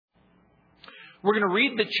We're going to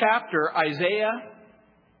read the chapter, Isaiah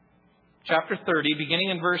chapter 30, beginning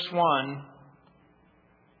in verse 1.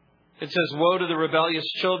 It says, "Woe to the rebellious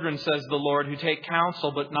children, says the Lord, who take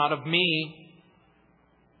counsel, but not of me,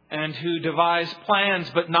 and who devise plans,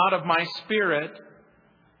 but not of my Spirit,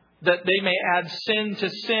 that they may add sin to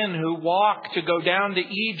sin, who walk to go down to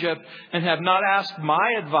Egypt and have not asked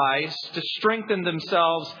my advice, to strengthen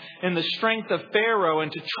themselves in the strength of Pharaoh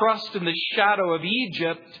and to trust in the shadow of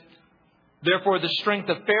Egypt. Therefore the strength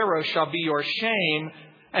of Pharaoh shall be your shame,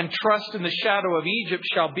 and trust in the shadow of Egypt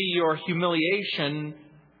shall be your humiliation.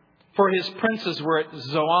 For his princes were at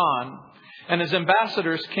Zoan, and his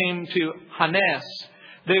ambassadors came to Hanes.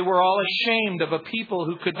 They were all ashamed of a people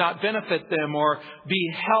who could not benefit them or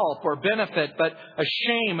be help or benefit, but a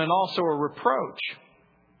shame and also a reproach.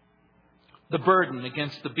 The burden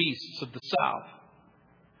against the beasts of the south.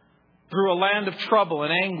 Through a land of trouble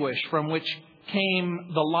and anguish, from which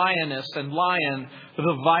came the lioness and lion,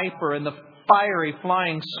 the viper and the fiery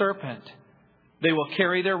flying serpent. They will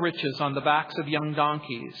carry their riches on the backs of young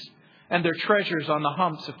donkeys, and their treasures on the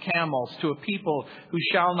humps of camels, to a people who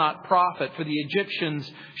shall not profit. For the Egyptians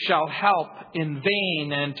shall help in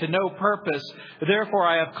vain and to no purpose. Therefore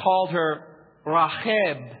I have called her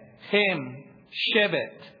Racheb, Hem,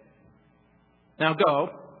 Shevet. Now go,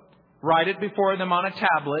 write it before them on a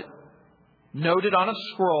tablet, note it on a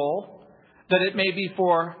scroll, that it may be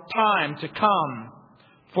for time to come,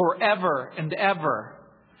 forever and ever,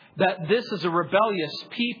 that this is a rebellious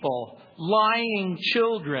people, lying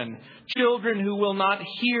children, children who will not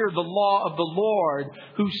hear the law of the Lord,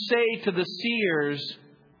 who say to the seers,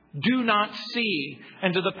 do not see,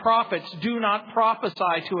 and to the prophets, do not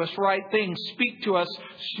prophesy to us right things, speak to us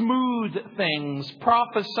smooth things,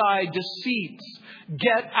 prophesy deceits,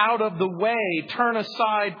 get out of the way, turn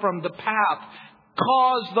aside from the path,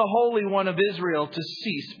 cause the Holy One of Israel to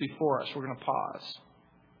cease before us. We're going to pause.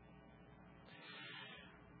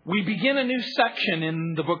 We begin a new section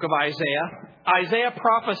in the book of Isaiah. Isaiah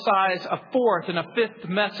prophesies a fourth and a fifth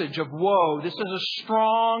message of woe. This is a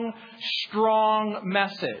strong, strong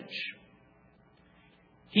message.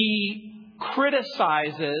 He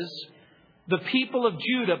criticizes the people of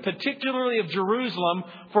Judah, particularly of Jerusalem,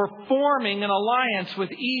 for forming an alliance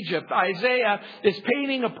with Egypt. Isaiah is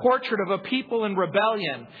painting a portrait of a people in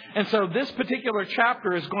rebellion. And so this particular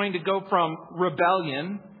chapter is going to go from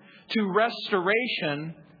rebellion to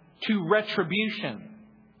restoration to retribution.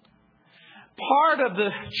 Part of the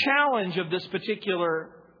challenge of this particular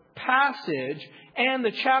passage and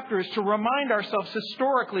the chapter is to remind ourselves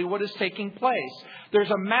historically what is taking place.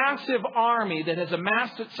 There's a massive army that has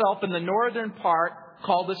amassed itself in the northern part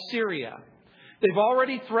called Assyria. They've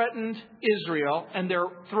already threatened Israel and they're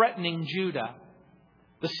threatening Judah.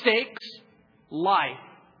 The stakes, life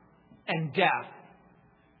and death.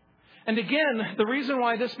 And again, the reason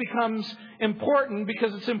why this becomes important,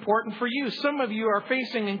 because it's important for you. Some of you are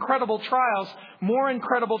facing incredible trials, more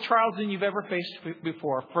incredible trials than you've ever faced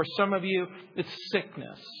before. For some of you, it's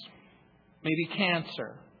sickness, maybe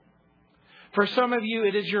cancer. For some of you,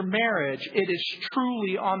 it is your marriage. It is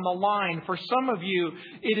truly on the line. For some of you,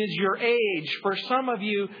 it is your age. For some of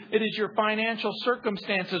you, it is your financial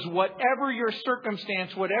circumstances. Whatever your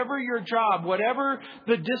circumstance, whatever your job, whatever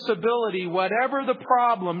the disability, whatever the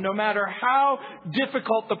problem, no matter how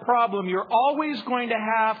difficult the problem, you're always going to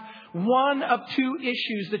have one of two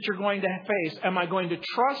issues that you're going to face. Am I going to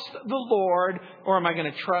trust the Lord, or am I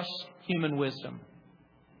going to trust human wisdom?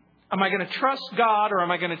 Am I going to trust God, or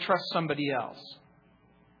am I going to trust somebody else?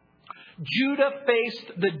 Judah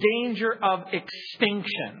faced the danger of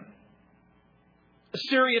extinction.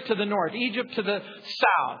 Assyria to the north, Egypt to the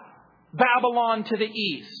south, Babylon to the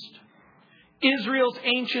east. Israel's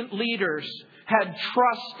ancient leaders had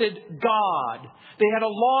trusted God. They had a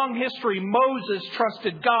long history. Moses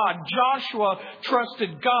trusted God. Joshua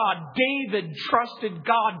trusted God. David trusted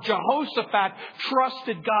God. Jehoshaphat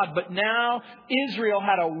trusted God. But now Israel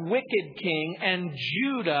had a wicked king, and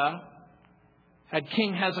Judah had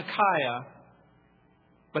King Hezekiah.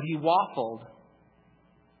 But he waffled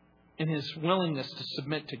in his willingness to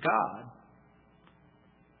submit to God.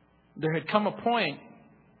 There had come a point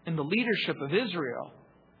in the leadership of Israel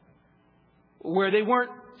where they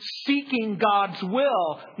weren't seeking God's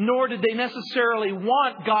will, nor did they necessarily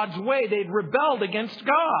want God's way. They'd rebelled against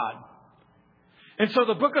God. And so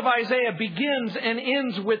the book of Isaiah begins and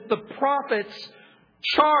ends with the prophet's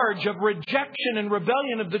charge of rejection and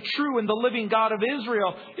rebellion of the true and the living God of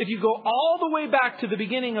Israel. If you go all the way back to the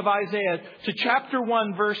beginning of Isaiah, to chapter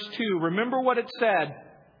 1, verse 2, remember what it said.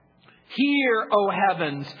 Hear, O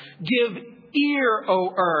heavens, give ear,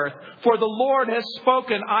 O earth, for the Lord has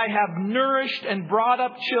spoken. I have nourished and brought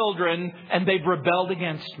up children, and they've rebelled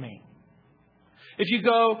against me. If you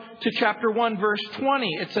go to chapter 1, verse 20,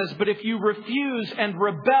 it says, but if you refuse and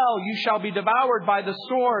rebel, you shall be devoured by the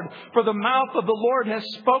sword, for the mouth of the Lord has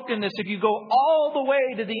spoken this. If you go all the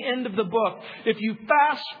way to the end of the book, if you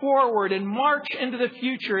fast forward and march into the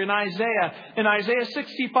future in Isaiah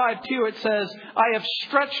 65, 2, it says, I have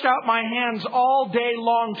stretched out my hands all day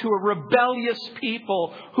long to a rebellious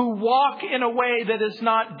people who walk in a way that is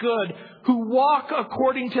not good, who walk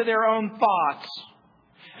according to their own thoughts.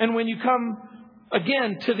 And when you come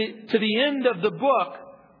again, to the end of the book,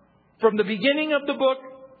 from the beginning of the book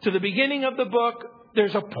to the beginning of the book,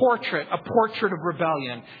 there's a portrait of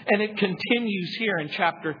rebellion. And it continues here in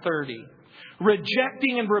chapter 30.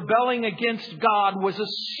 Rejecting and rebelling against God was a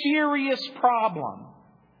serious problem.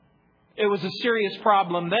 It was a serious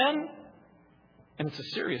problem then, and it's a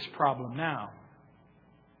serious problem now.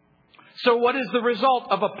 So what is the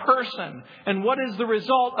result of a person? And what is the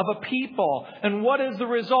result of a people? And what is the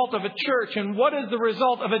result of a church? And what is the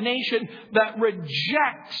result of a nation that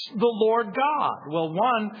rejects the Lord God? Well,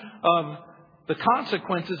 one of the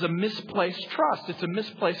consequences is a misplaced trust. It's a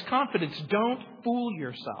misplaced confidence. Don't fool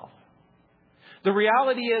yourself. The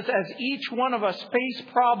reality is, as each one of us face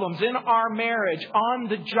problems in our marriage, on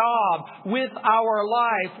the job, with our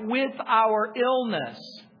life, with our illness,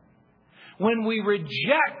 when we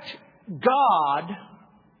reject God,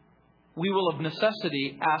 we will of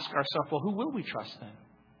necessity ask ourselves, well, who will we trust then?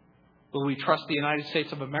 Will we trust the United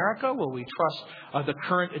States of America? Will we trust the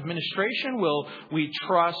current administration? Will we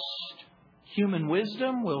trust human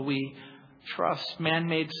wisdom? Will we trust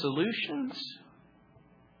man-made solutions?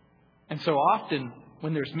 And so often,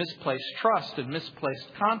 when there's misplaced trust and misplaced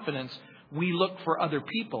confidence, we look for other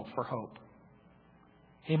people for hope.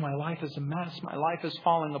 Hey, my life is a mess. My life is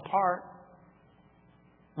falling apart.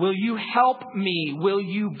 Will you help me? Will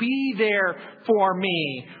you be there for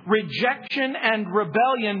me? Rejection and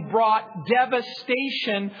rebellion brought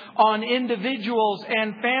devastation on individuals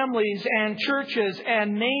and families and churches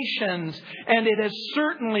and nations. And it has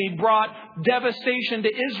certainly brought devastation to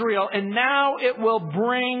Israel. And now it will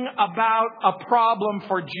bring about a problem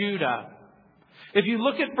for Judah. If you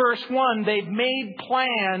look at verse 1, they've made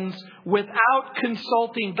plans without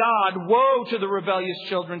consulting God. Woe to the rebellious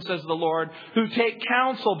children, says the Lord, who take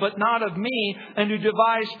counsel but not of me, and who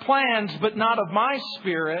devise plans but not of my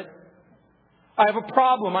Spirit. I have a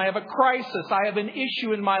problem. I have a crisis. I have an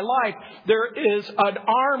issue in my life. There is an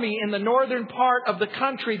army in the northern part of the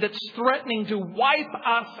country that's threatening to wipe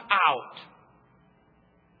us out.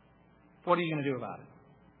 What are you going to do about it?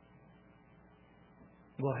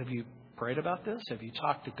 Well, have you prayed about this? Have you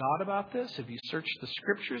talked to God about this? Have you searched the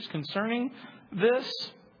Scriptures concerning this?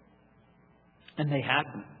 And they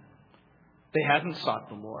hadn't. They hadn't sought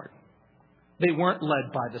the Lord. They weren't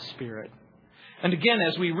led by the Spirit. And again,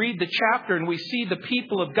 as we read the chapter and we see the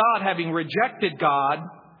people of God having rejected God,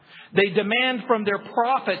 they demand from their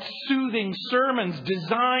prophets soothing sermons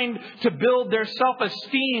designed to build their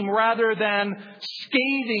self-esteem rather than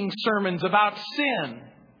scathing sermons about sin.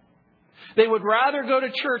 They would rather go to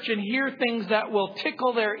church and hear things that will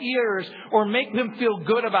tickle their ears or make them feel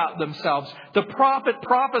good about themselves. The prophet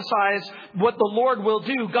prophesies what the Lord will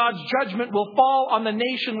do. God's judgment will fall on the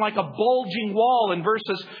nation like a bulging wall. In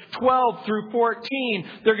verses 12 through 14,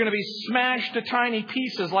 they're going to be smashed to tiny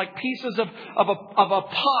pieces, like pieces of a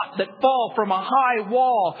pot that fall from a high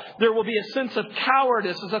wall. There will be a sense of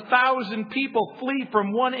cowardice as 1,000 people flee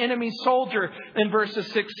from one enemy soldier in verses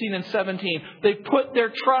 16 and 17. They put their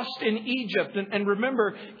trust in Egypt. And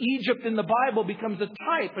remember, Egypt in the Bible becomes a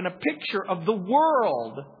type and a picture of the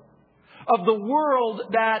world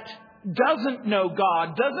that doesn't know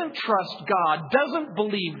God, doesn't trust God, doesn't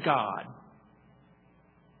believe God.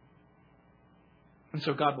 And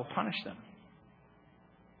so God will punish them.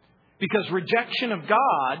 Because rejection of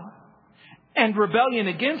God and rebellion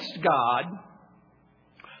against God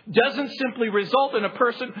doesn't simply result in a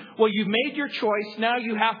person, well, you've made your choice, now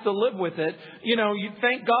you have to live with it. You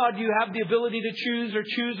thank God you have the ability to choose or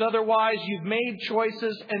choose otherwise. You've made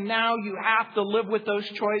choices and now you have to live with those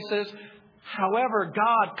choices. However,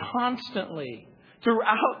 God constantly,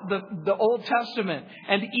 throughout the Old Testament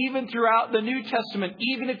and even throughout the New Testament,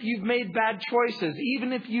 even if you've made bad choices,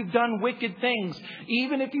 even if you've done wicked things,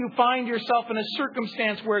 even if you find yourself in a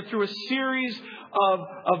circumstance where through a series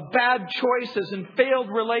of bad choices and failed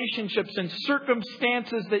relationships and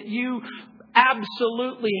circumstances that you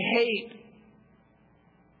absolutely hate,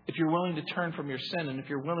 if you're willing to turn from your sin and if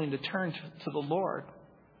you're willing to turn to the Lord,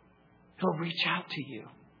 He'll reach out to you.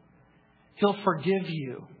 He'll forgive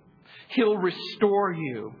you. He'll restore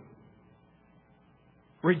you.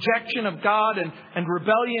 Rejection of God and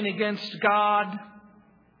rebellion against God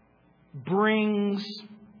brings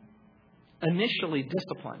initially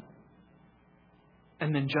discipline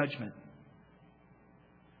and then judgment.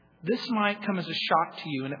 This might come as a shock to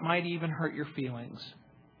you, and it might even hurt your feelings.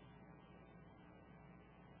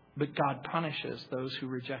 But God punishes those who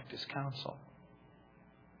reject His counsel.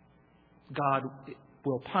 God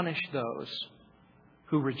will punish those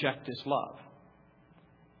who reject His love.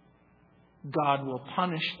 God will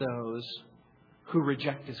punish those who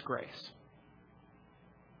reject His grace.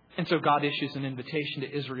 And so God issues an invitation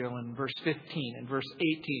to Israel in verse 15 and verse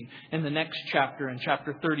 18. In the next chapter, in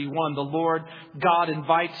chapter 31, the Lord God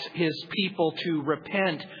invites His people to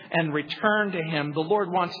repent and return to Him. The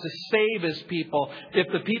Lord wants to save His people.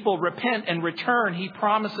 If the people repent and return, He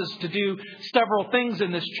promises to do several things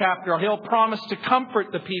in this chapter. He'll promise to comfort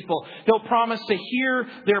the people. He'll promise to hear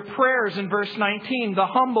their prayers in verse 19. The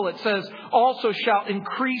humble, it says, also shall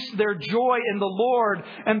increase their joy in the Lord,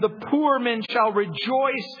 and the poor men shall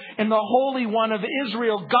rejoice in the Holy One of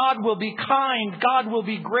Israel. God will be kind. God will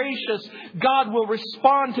be gracious. God will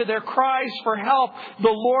respond to their cries for help. The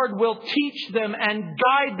Lord will teach them and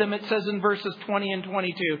guide them, it says in verses 20 and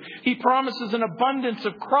 22. He promises an abundance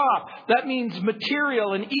of crop. That means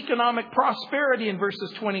material and economic prosperity in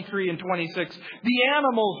verses 23 and 26. The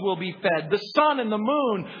animals will be fed. The sun and the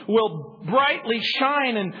moon will brightly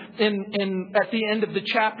shine at the end of the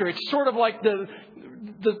chapter. It's sort of like the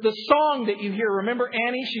song that you hear. Remember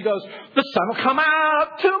Annie? She goes, the sun will come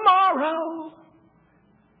out tomorrow.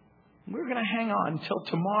 We're going to hang on until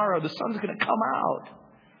tomorrow. The sun's going to come out.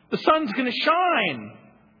 The sun's going to shine.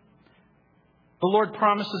 The Lord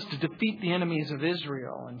promises to defeat the enemies of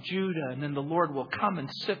Israel and Judah, and then the Lord will come and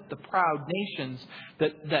sift the proud nations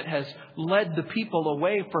that has led the people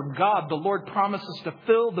away from God. The Lord promises to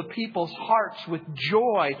fill the people's hearts with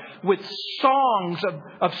joy, with songs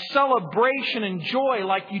of celebration and joy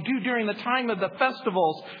like you do during the time of the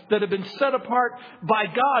festivals that have been set apart by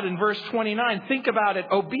God in verse 29. Think about it.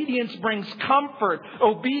 Obedience brings comfort.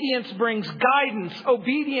 Obedience brings guidance.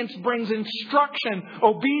 Obedience brings instruction.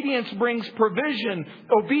 Obedience brings provision.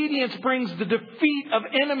 Obedience brings the defeat of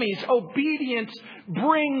enemies. Obedience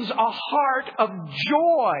brings a heart of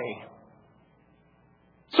joy.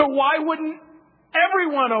 So why wouldn't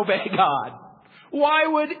everyone obey God? Why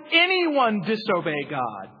would anyone disobey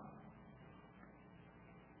God?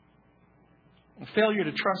 Failure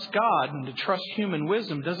to trust God and to trust human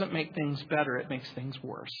wisdom doesn't make things better. It makes things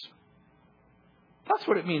worse. That's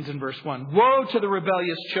what it means in verse 1. Woe to the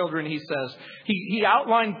rebellious children, he says. He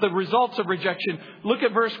outlined the results of rejection. Look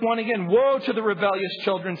at verse 1 again. Woe to the rebellious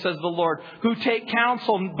children, says the Lord, who take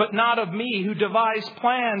counsel, but not of me, who devise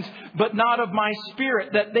plans, but not of my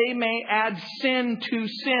Spirit, that they may add sin to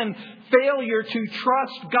sin. Failure to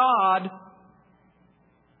trust God.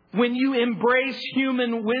 When you embrace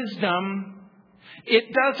human wisdom,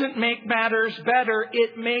 it doesn't make matters better.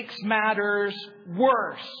 It makes matters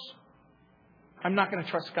worse. I'm not going to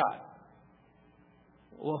trust God.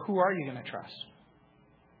 Well, who are you going to trust?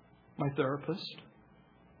 My therapist?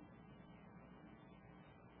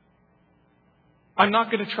 I'm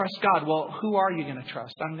not going to trust God. Well, who are you going to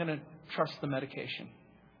trust? I'm going to trust the medication.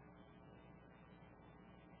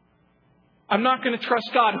 I'm not going to trust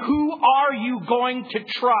God. Who are you going to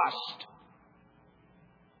trust?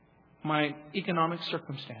 My economic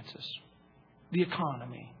circumstances, the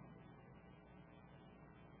economy,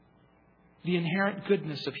 the inherent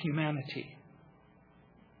goodness of humanity.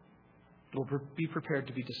 Will be prepared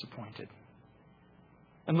to be disappointed.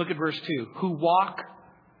 And look at verse 2. Who walk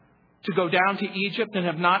to go down to Egypt and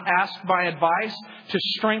have not asked my advice, to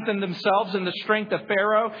strengthen themselves in the strength of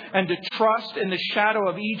Pharaoh and to trust in the shadow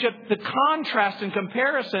of Egypt. The contrast and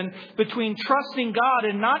comparison between trusting God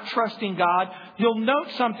and not trusting God, you'll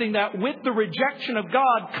note something, that with the rejection of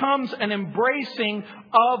God comes an embracing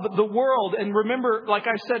of the world. And remember, like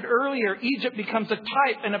I said earlier, Egypt becomes a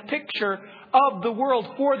type and a picture of the world.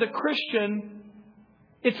 For the Christian,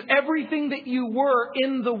 it's everything that you were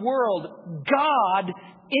in the world. God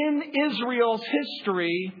in Israel's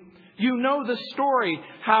history, you know the story,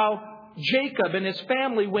 how Jacob and his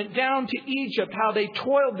family went down to Egypt, how they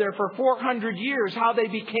toiled there for 400 years, how they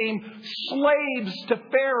became slaves to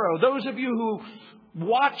Pharaoh. Those of you who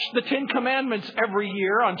watch the Ten Commandments every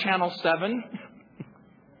year on Channel 7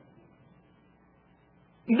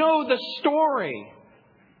 know the story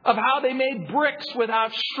of how they made bricks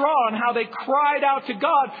without straw and how they cried out to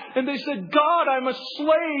God. And they said, God, I'm a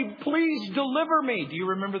slave. Please deliver me. Do you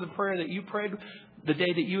remember the prayer that you prayed the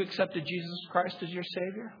day that you accepted Jesus Christ as your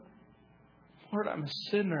Savior? Lord, I'm a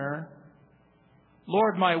sinner.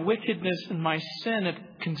 Lord, my wickedness and my sin have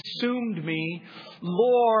consumed me.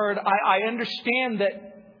 Lord, I understand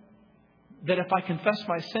that if I confess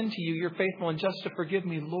my sin to you, you're faithful and just to forgive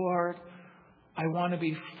me. Lord, I want to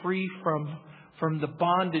be free from the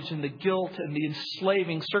bondage and the guilt and the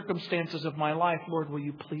enslaving circumstances of my life. Lord, will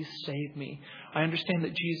you please save me? I understand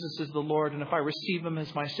that Jesus is the Lord, and if I receive Him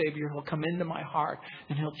as my Savior, He'll come into my heart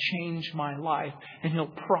and He'll change my life and He'll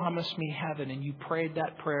promise me heaven. And you prayed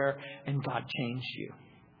that prayer and God changed you.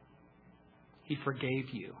 He forgave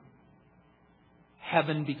you.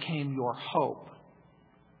 Heaven became your hope.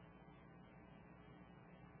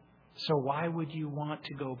 So why would you want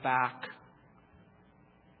to go back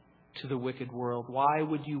to the wicked world? Why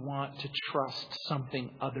would you want to trust something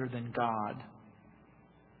other than God?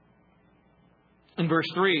 In verse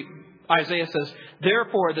 3, Isaiah says,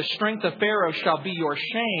 "Therefore the strength of Pharaoh shall be your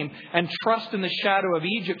shame, and trust in the shadow of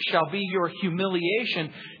Egypt shall be your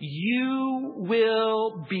humiliation. You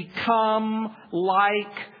will become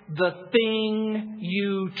like the thing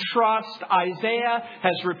you trust." Isaiah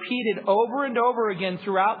has repeated over and over again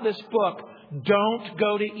throughout this book, don't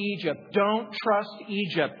go to Egypt. Don't trust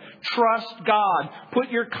Egypt. Trust God. Put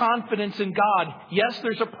your confidence in God. Yes,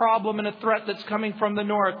 there's a problem and a threat that's coming from the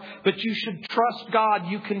north, but you should trust God.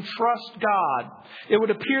 You can trust God. It would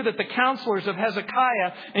appear that the counselors of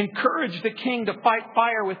Hezekiah encouraged the king to fight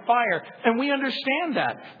fire with fire. And we understand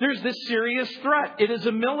that. There's this serious threat. It is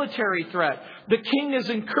a military threat. The king is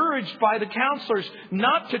encouraged by the counselors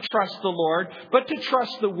not to trust the Lord, but to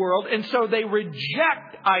trust the world. And so they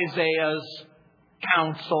reject Isaiah's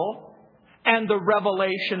counsel and the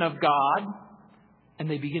revelation of God, and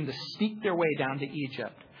they begin to sneak their way down to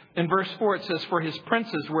Egypt. In verse 4 it says, "For his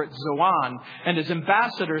princes were at Zoan, and his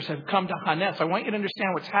ambassadors have come to Hanes." I want you to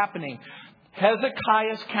understand what's happening.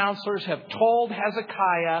 Hezekiah's counselors have told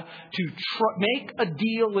Hezekiah to make a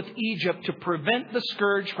deal with Egypt to prevent the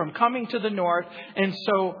scourge from coming to the north. And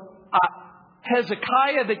so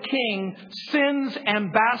Hezekiah the king sends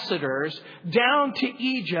ambassadors down to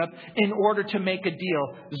Egypt in order to make a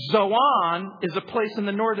deal. Zoan is a place in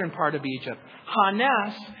the northern part of Egypt.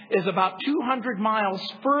 Hanes is about 200 miles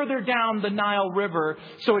further down the Nile River.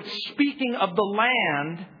 So it's speaking of the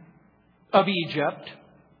land of Egypt.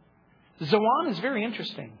 Zoan is very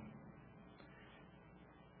interesting.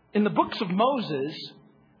 In the books of Moses,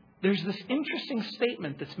 there's this interesting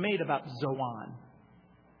statement that's made about Zoan.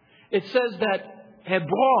 It says that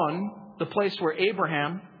Hebron, the place where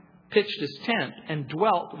Abraham pitched his tent and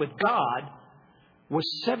dwelt with God, was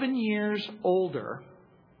 7 years older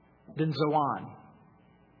than Zoan.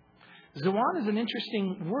 Zoan is an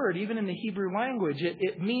interesting word, even in the Hebrew language.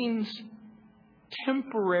 It means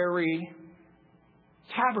temporary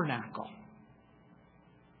tabernacle.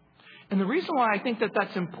 And the reason why I think that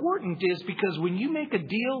that's important is because when you make a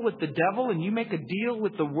deal with the devil and you make a deal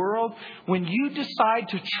with the world, when you decide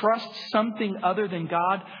to trust something other than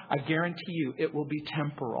God, I guarantee you it will be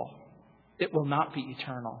temporal. It will not be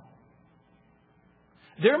eternal.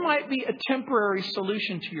 There might be a temporary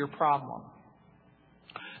solution to your problem.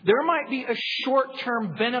 There might be a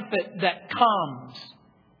short-term benefit that comes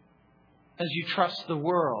as you trust the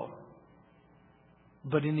world.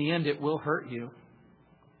 But in the end, it will hurt you.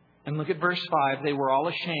 And look at verse 5. "They were all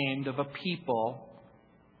ashamed of a people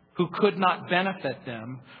who could not benefit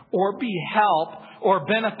them or be help or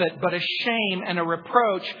benefit, but a shame and a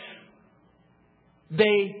reproach."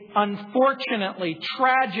 They unfortunately,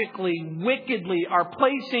 tragically, wickedly are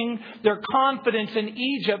placing their confidence in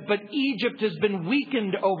Egypt, but Egypt has been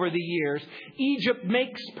weakened over the years. Egypt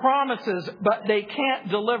makes promises, but they can't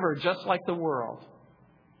deliver, just like the world.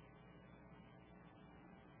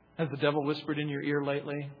 Has the devil whispered in your ear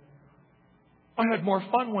lately? "I had more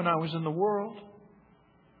fun when I was in the world.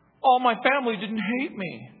 All my family didn't hate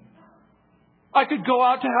me. I could go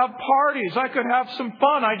out to have parties. I could have some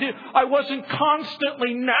fun. I wasn't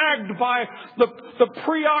constantly nagged by the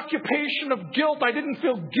preoccupation of guilt. I didn't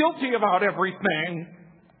feel guilty about everything."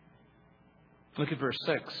 Look at verse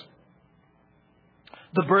 6.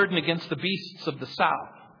 "The burden against the beasts of the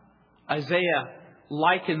south." Isaiah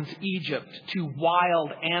likens Egypt to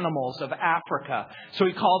wild animals of Africa. So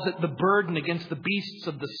he calls it the burden against the beasts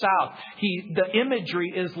of the south. The imagery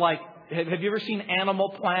is like, have you ever seen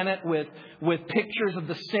Animal Planet with pictures of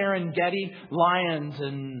the Serengeti, lions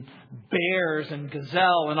and bears and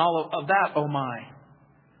gazelle and all of that? Oh my.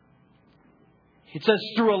 It says,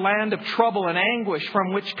 "Through a land of trouble and anguish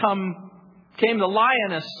from which came the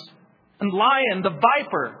lioness and lion, the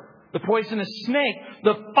viper, the poisonous snake,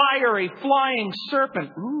 the fiery flying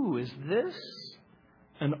serpent." Ooh, is this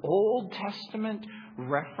an Old Testament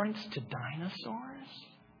reference to dinosaurs?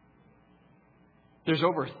 There's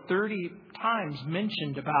over 30 times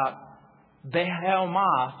mentioned about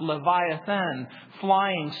Behemoth, Leviathan,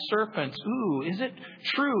 flying serpents. Ooh, is it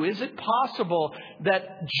true? Is it possible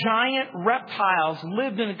that giant reptiles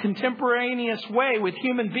lived in a contemporaneous way with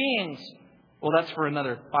human beings? Well, that's for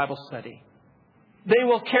another Bible study. They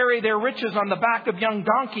will carry their riches on the back of young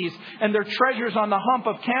donkeys and their treasures on the hump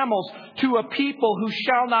of camels to a people who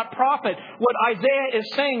shall not profit. What Isaiah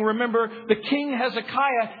is saying, remember, the king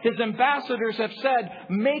Hezekiah, his ambassadors have said,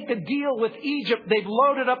 make a deal with Egypt. They've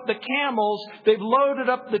loaded up the camels. They've loaded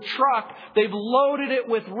up the truck. They've loaded it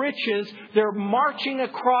with riches. They're marching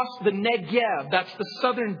across the Negev. That's the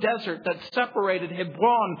southern desert that separated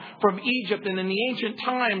Hebron from Egypt. And in the ancient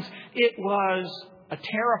times, it was a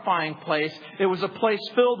terrifying place. It was a place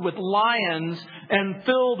filled with lions and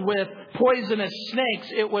filled with poisonous snakes.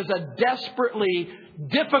 It was a desperately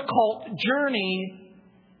difficult journey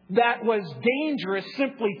that was dangerous.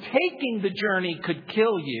 Simply taking the journey could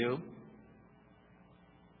kill you.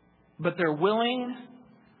 But they're willing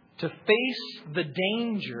to face the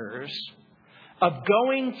dangers of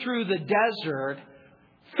going through the desert,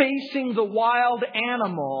 facing the wild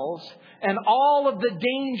animals, and all of the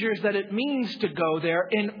dangers that it means to go there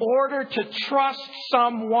in order to trust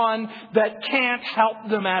someone that can't help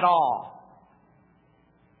them at all.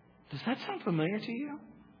 Does that sound familiar to you?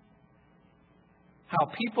 How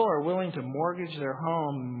people are willing to mortgage their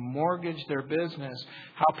home, mortgage their business.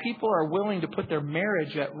 How people are willing to put their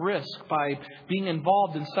marriage at risk by being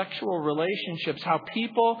involved in sexual relationships. How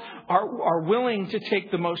people are willing to take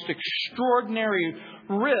the most extraordinary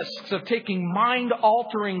risks of taking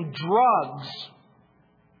mind-altering drugs.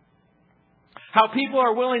 How people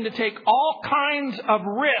are willing to take all kinds of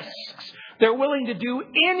risks. They're willing to do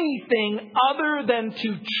anything other than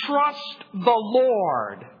to trust the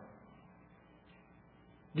Lord.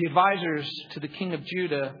 The advisors to the king of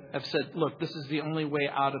Judah have said, look, this is the only way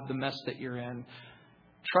out of the mess that you're in.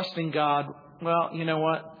 Trusting God, well, you know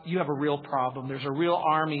what? You have a real problem. There's a real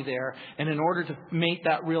army there. And in order to make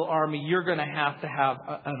that real army, you're going to have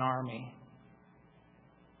an army.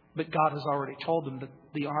 But God has already told them that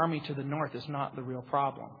the army to the north is not the real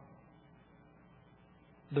problem.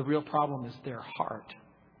 The real problem is their heart.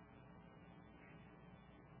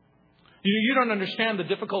 You don't understand the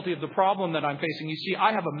difficulty of the problem that I'm facing. You see,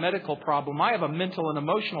 I have a medical problem. I have a mental and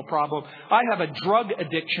emotional problem. I have a drug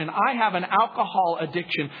addiction. I have an alcohol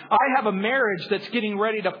addiction. I have a marriage that's getting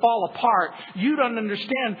ready to fall apart. You don't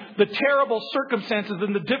understand the terrible circumstances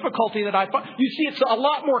and the difficulty that I find. You see, it's a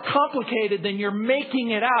lot more complicated than you're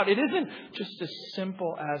making it out. It isn't just as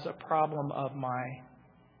simple as a problem of my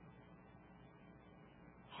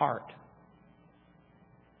heart.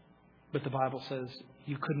 But the Bible says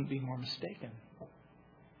you couldn't be more mistaken.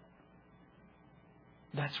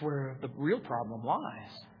 That's where the real problem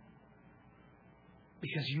lies.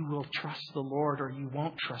 Because you will trust the Lord or you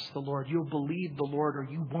won't trust the Lord. You'll believe the Lord or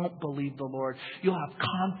you won't believe the Lord. You'll have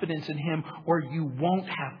confidence in Him or you won't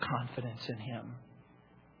have confidence in Him.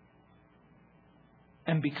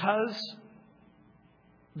 And because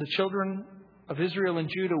the children of Israel and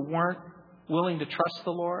Judah weren't willing to trust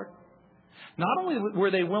the Lord, not only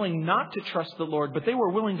were they willing not to trust the Lord, but they were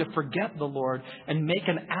willing to forget the Lord and make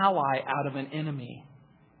an ally out of an enemy.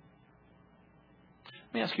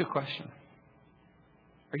 Let me ask you a question.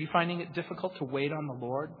 Are you finding it difficult to wait on the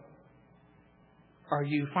Lord? Are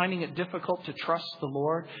you finding it difficult to trust the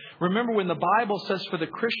Lord? Remember, when the Bible says for the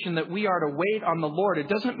Christian that we are to wait on the Lord, it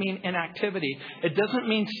doesn't mean inactivity. It doesn't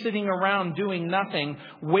mean sitting around doing nothing.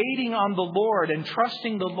 Waiting on the Lord and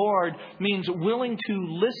trusting the Lord means willing to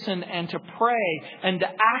listen and to pray and to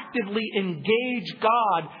actively engage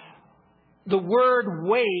God. The word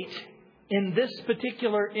wait in this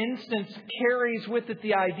particular instance carries with it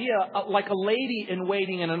the idea like a lady in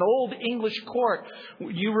waiting in an old English court.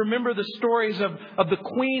 You remember the stories of the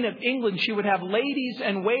Queen of England. She would have ladies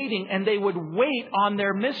in waiting and they would wait on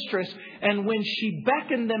their mistress. And when she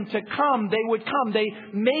beckoned them to come, they would come. They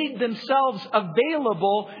made themselves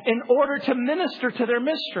available in order to minister to their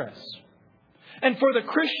mistress. And for the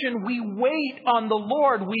Christian, we wait on the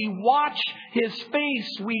Lord. We watch His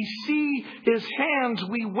face. We see His hands.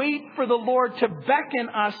 We wait for the Lord to beckon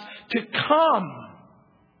us to come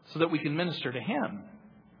so that we can minister to Him.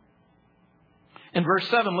 In verse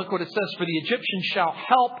 7, look what it says. For the Egyptians shall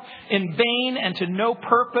help in vain and to no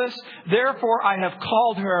purpose. Therefore I have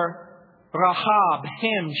called her Rahab,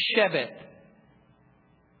 Hem, Shevet.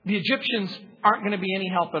 The Egyptians aren't going to be any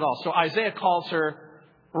help at all. So Isaiah calls her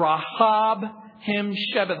Rahab, Hem,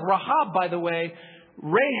 Shevet. Rahab, by the way,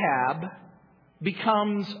 Rahab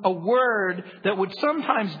becomes a word that would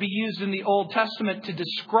sometimes be used in the Old Testament to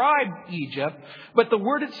describe Egypt, but the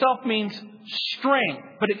word itself means strength.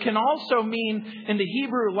 But it can also mean, in the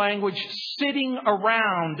Hebrew language, sitting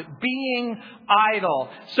around, being idle.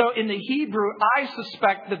 So in the Hebrew, I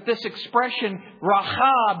suspect that this expression,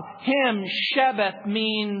 Rahab, him, Shebeth,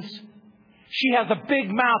 means she has a big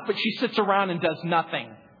mouth, but she sits around and does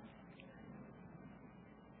nothing.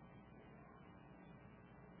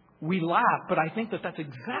 We laugh, but I think that that's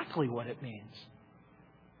exactly what it means.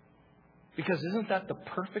 Because isn't that the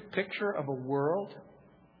perfect picture of a world?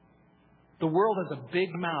 The world has a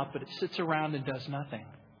big mouth, but it sits around and does nothing.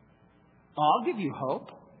 I'll give you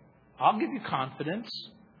hope. I'll give you confidence.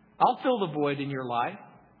 I'll fill the void in your life.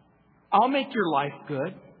 I'll make your life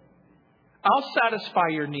good. I'll satisfy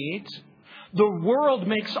your needs. The world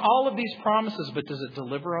makes all of these promises, but does it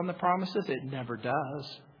deliver on the promises? It never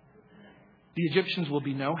does. The Egyptians will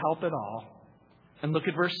be no help at all. And look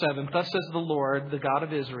at verse 7. Thus says the Lord, the God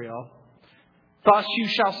of Israel, thus you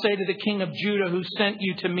shall say to the king of Judah who sent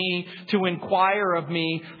you to me to inquire of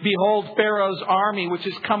me, behold, Pharaoh's army, which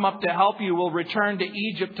has come up to help you, will return to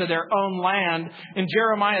Egypt, to their own land. In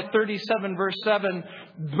Jeremiah 37, verse 7,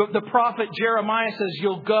 the prophet Jeremiah says,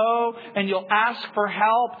 you'll go and you'll ask for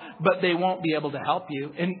help, but they won't be able to help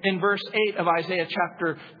you. In verse 8 of Isaiah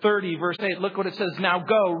chapter 30, verse 8, look what it says. Now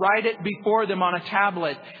go, write it before them on a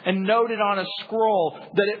tablet and note it on a scroll,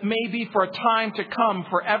 that it may be for a time to come,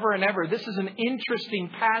 forever and ever. This is an interesting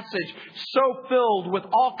passage, so filled with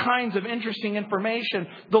all kinds of interesting information.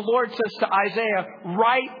 The Lord says to Isaiah,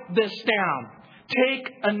 write this down.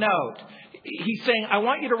 Take a note. He's saying, I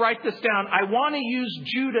want you to write this down. I want to use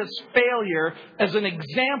Judah's failure as an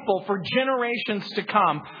example for generations to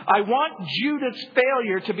come. I want Judah's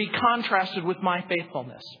failure to be contrasted with my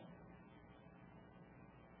faithfulness.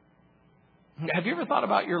 Have you ever thought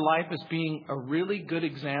about your life as being a really good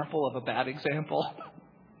example of a bad example?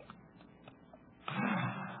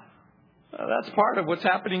 That's part of what's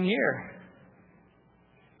happening here.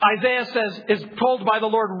 Isaiah says, is told by the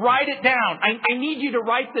Lord, write it down. I need you to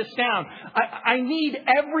write this down. I need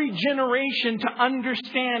every generation to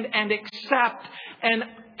understand and accept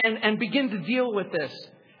and begin to deal with this.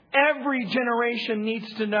 Every generation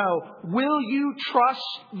needs to know, will you trust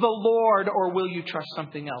the Lord or will you trust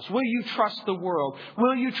something else? Will you trust the world?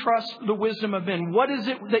 Will you trust the wisdom of men? What is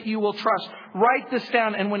it that you will trust? Write this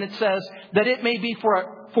down. And when it says that it may be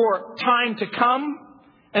for time to come,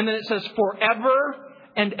 and then it says forever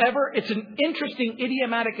and ever, it's an interesting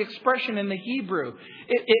idiomatic expression in the Hebrew.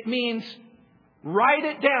 It means write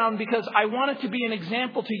it down because I want it to be an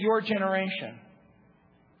example to your generation.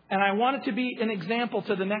 And I want it to be an example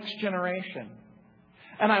to the next generation.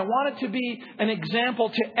 And I want it to be an example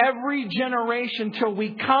to every generation till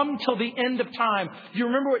we come till the end of time. Do you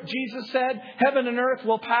remember what Jesus said? Heaven and earth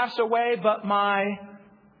will pass away, but my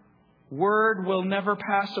word will never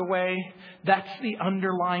pass away. That's the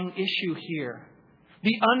underlying issue here.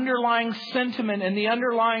 The underlying sentiment and the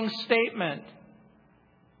underlying statement.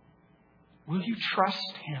 Will you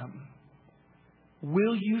trust Him?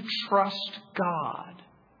 Will you trust God?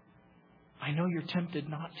 I know you're tempted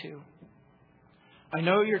not to. I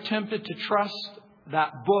know you're tempted to trust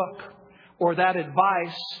that book or that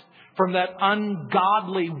advice from that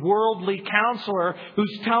ungodly, worldly counselor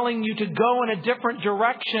who's telling you to go in a different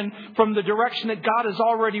direction from the direction that God has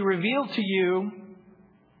already revealed to you.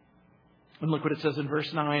 And look what it says in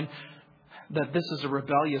verse 9, that this is a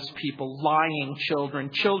rebellious people, lying children,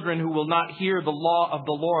 children who will not hear the law of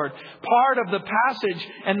the Lord. Part of the passage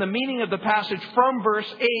and the meaning of the passage from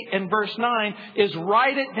verse 8 and verse 9 is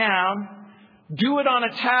write it down, do it on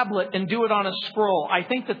a tablet, and do it on a scroll. I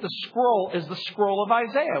think that the scroll is the scroll of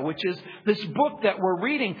Isaiah, which is this book that we're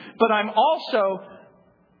reading. But I'm also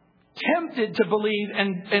tempted to believe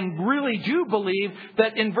and really do believe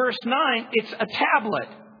that in verse 9, it's a tablet.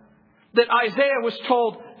 That Isaiah was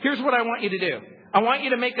told, here's what I want you to do. I want you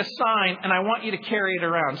to make a sign and I want you to carry it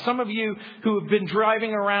around. Some of you who have been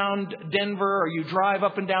driving around Denver or you drive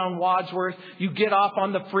up and down Wadsworth, you get off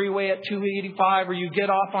on the freeway at 285 or you get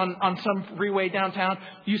off on some freeway downtown.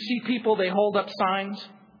 You see people, they hold up signs.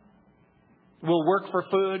 We'll work for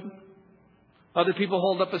food. Other people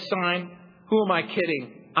hold up a sign. Who am I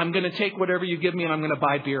kidding? I'm going to take whatever you give me and I'm going to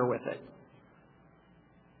buy beer with it.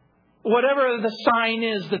 Whatever the sign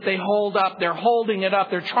is that they hold up, they're holding it up.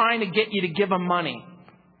 They're trying to get you to give them money.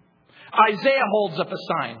 Isaiah holds up a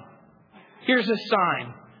sign. Here's a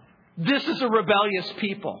sign. This is a rebellious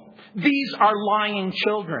people. These are lying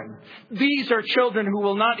children. These are children who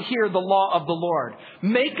will not hear the law of the Lord.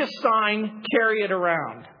 Make a sign, carry it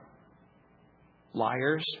around.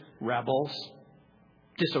 Liars, rebels,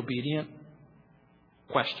 disobedient.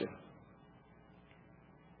 Question.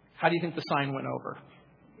 How do you think the sign went over?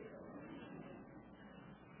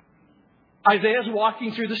 Isaiah's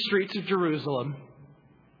walking through the streets of Jerusalem.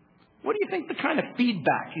 What do you think the kind of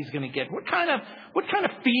feedback he's going to get? What kind of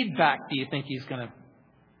feedback do you think he's going to...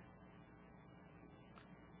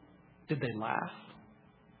 Did they laugh?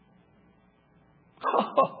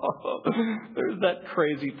 Oh, there's that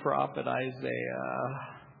crazy prophet Isaiah.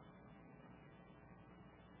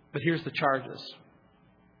 But here's the charges.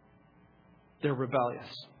 They're rebellious.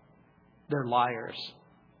 They're liars.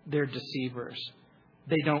 They're deceivers.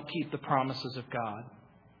 They don't keep the promises of God.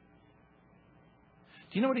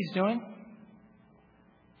 Do you know what he's doing?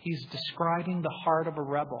 He's describing the heart of a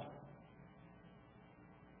rebel.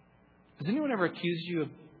 Has anyone ever accused you of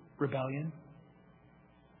rebellion?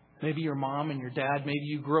 Maybe your mom and your dad, maybe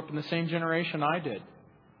you grew up in the same generation I did.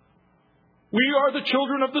 We are the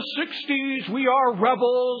children of the 60s. We are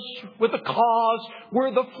rebels with a cause.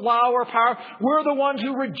 We're the flower power. We're the ones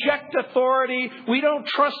who reject authority. We don't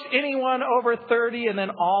trust anyone over 30. And then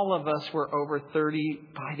all of us were over 30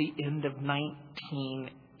 by the end of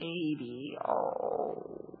 1980.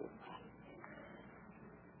 Oh.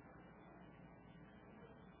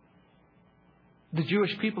 The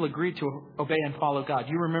Jewish people agreed to obey and follow God.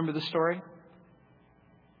 You remember the story?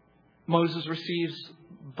 Moses receives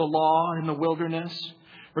the law in the wilderness.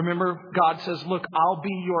 Remember, God says, look, I'll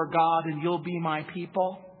be your God and you'll be my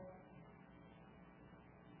people.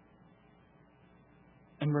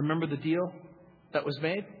 And remember the deal that was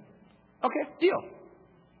made? Okay, deal.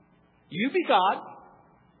 You be God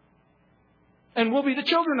and we'll be the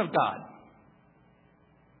children of God.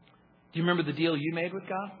 Do you remember the deal you made with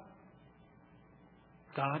God?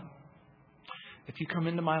 God, if you come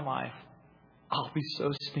into my life, I'll be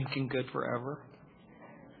so stinking good forever.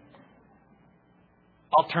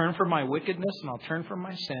 I'll turn from my wickedness and I'll turn from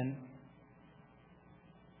my sin.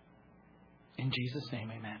 In Jesus'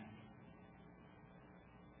 name, amen.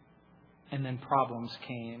 And then problems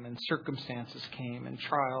came and circumstances came and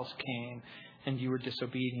trials came and you were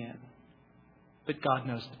disobedient. But God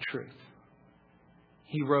knows the truth.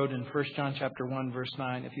 He wrote in 1 John chapter 1, verse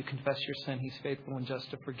 9, if you confess your sin, He's faithful and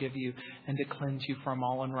just to forgive you and to cleanse you from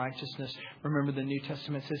all unrighteousness. Remember, the New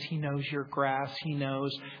Testament says He knows your grass. He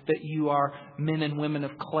knows that you are men and women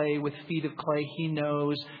of clay with feet of clay. He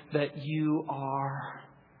knows that you are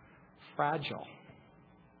fragile.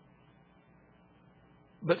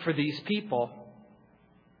 But for these people,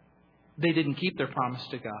 they didn't keep their promise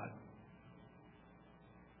to God.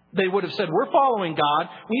 They would have said, we're following God.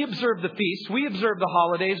 We observe the feasts. We observe the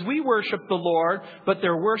holidays. We worship the Lord. But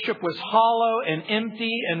their worship was hollow and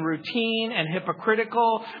empty and routine and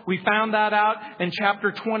hypocritical. We found that out in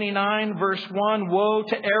chapter 29, verse 1. Woe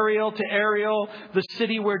to Ariel, the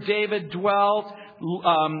city where David dwelt.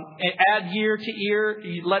 Add year to year,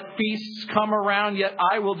 let feasts come around, yet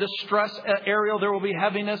I will distress Ariel. There will be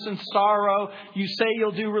heaviness and sorrow. You say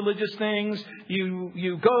you'll do religious things.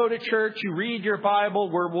 You go to church. You read your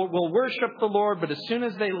Bible. We'll worship the Lord. But as soon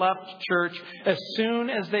as they left church, as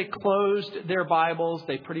soon as they closed their Bibles,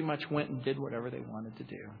 they pretty much went and did whatever they wanted to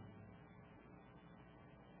do.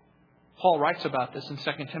 Paul writes about this in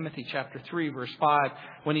 2 Timothy chapter 3, verse 5,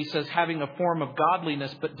 when he says, having a form of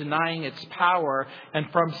godliness but denying its power, and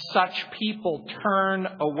from such people turn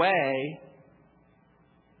away.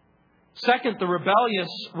 Second, the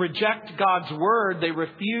rebellious reject God's word. They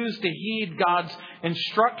refuse to heed God's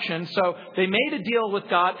instruction. So they made a deal with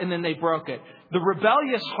God and then they broke it. The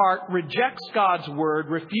rebellious heart rejects God's word,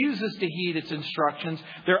 refuses to heed its instructions.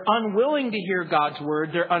 They're unwilling to hear God's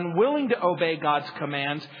word. They're unwilling to obey God's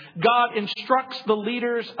commands. God instructs the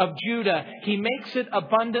leaders of Judah. He makes it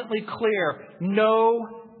abundantly clear.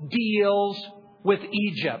 No deals with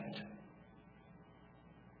Egypt.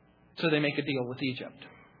 So they make a deal with Egypt.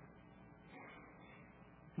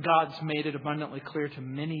 God's made it abundantly clear to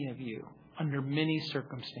many of you under many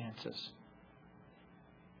circumstances.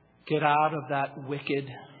 Get out of that wicked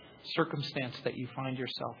circumstance that you find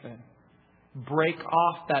yourself in. Break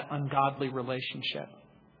off that ungodly relationship.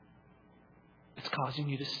 It's causing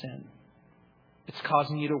you to sin. It's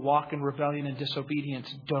causing you to walk in rebellion and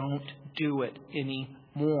disobedience. Don't do it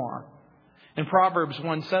anymore. In Proverbs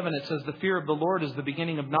 1:7 it says, the fear of the Lord is the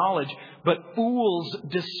beginning of knowledge, but fools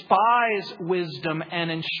despise wisdom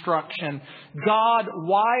and instruction. God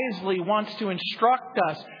wisely wants to instruct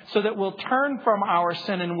us so that we'll turn from our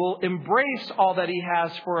sin and we'll embrace all that He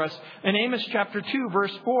has for us. In Amos chapter 2,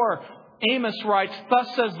 verse 4, Amos writes,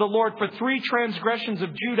 "Thus says the Lord, for 3 transgressions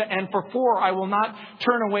of Judah and for 4 I will not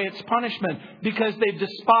turn away its punishment, because they've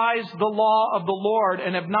despised the law of the Lord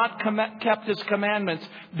and have not kept His commandments.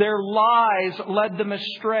 Their lies led them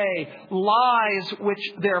astray, lies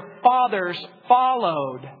which their fathers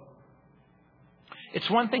followed." It's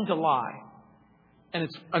one thing to lie, and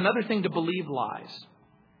it's another thing to believe lies.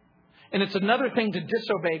 And it's another thing to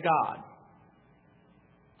disobey God.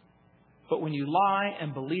 But when you lie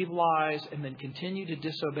and believe lies and then continue to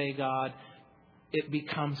disobey God, it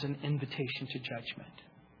becomes an invitation to judgment.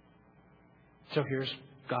 So here's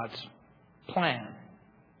God's plan.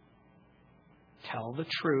 Tell the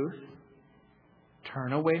truth.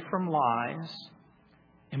 Turn away from lies.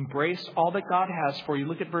 Embrace all that God has for you.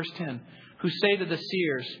 Look at verse 10. Who say to the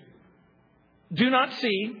seers, "Do not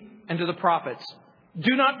see," and to the prophets,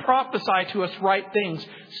 "Do not prophesy to us right things.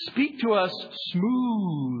 Speak to us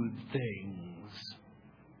smooth things."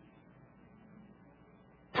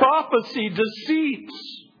 Prophecy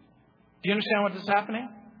deceits. Do you understand what is happening?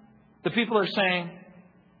 The people are saying,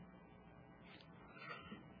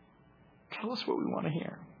 "Tell us what we want to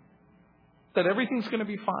hear. That everything's going to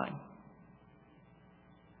be fine."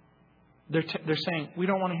 They're saying, "We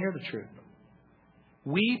don't want to hear the truth.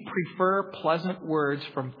 We prefer pleasant words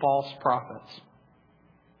from false prophets."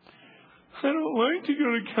 "I don't like to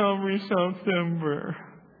go to Calvary South Denver.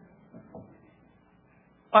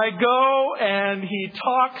 I go and he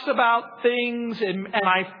talks about things and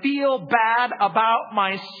I feel bad about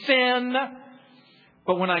my sin.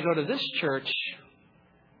 But when I go to this church,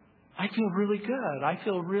 I feel really good. I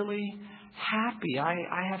feel really happy.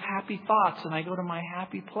 I have happy thoughts and I go to my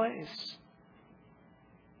happy place."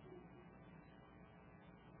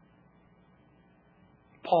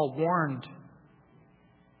 Paul warned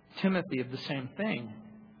Timothy of the same thing.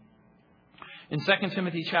 In 2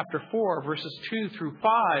 Timothy chapter 4, verses 2 through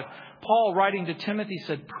 5, Paul, writing to Timothy,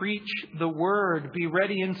 said, "Preach the word, be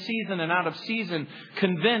ready in season and out of season,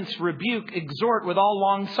 convince, rebuke, exhort with all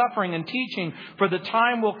long suffering and teaching, for the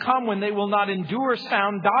time will come when they will not endure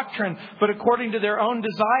sound doctrine, but according to their own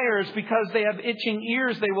desires, because they have itching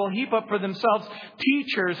ears, they will heap up for themselves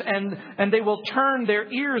teachers, and they will turn their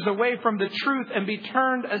ears away from the truth and be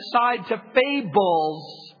turned aside to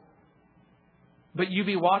fables. But you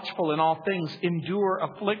be watchful in all things, endure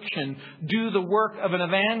affliction, do the work of an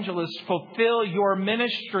evangelist, fulfill your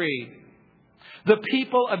ministry." The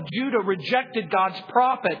people of Judah rejected God's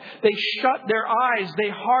prophet. They shut their eyes. They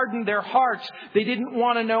hardened their hearts. They didn't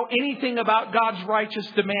want to know anything about God's righteous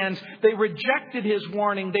demands. They rejected His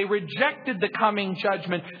warning. They rejected the coming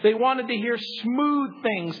judgment. They wanted to hear smooth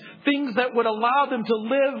things, things that would allow them to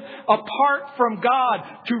live apart from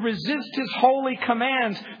God, to resist His holy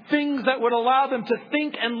commands, things that would allow them to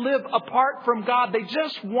think and live apart from God. They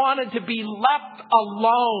just wanted to be left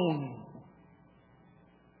alone.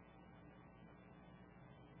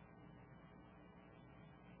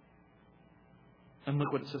 And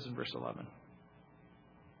look what it says in verse 11.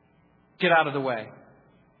 Get out of the way.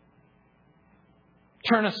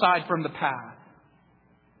 Turn aside from the path.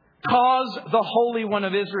 Cause the Holy One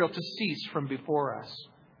of Israel to cease from before us.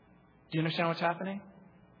 Do you understand what's happening?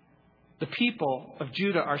 The people of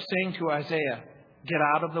Judah are saying to Isaiah, "Get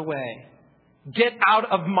out of the way. Get out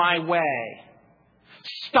of my way.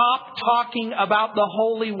 Stop talking about the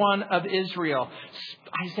Holy One of Israel.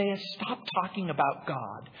 Isaiah, stop talking about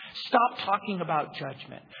God. Stop talking about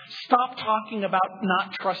judgment. Stop talking about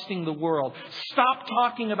not trusting the world. Stop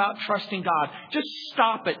talking about trusting God. Just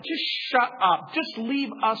stop it. Just shut up. Just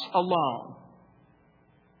leave us alone."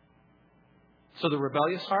 So the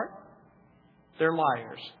rebellious heart, they're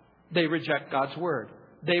liars. They reject God's word.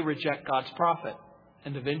 They reject God's prophet.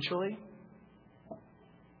 And eventually,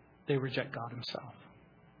 they reject God Himself.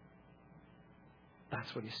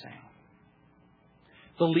 That's what He's saying.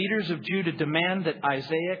 The leaders of Judah demand that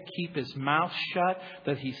Isaiah keep his mouth shut,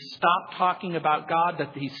 that he stop talking about God,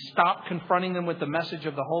 that he stop confronting them with the message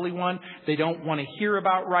of the Holy One. They don't want to hear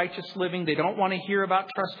about righteous living. They don't want to hear about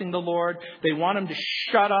trusting the Lord. They want him to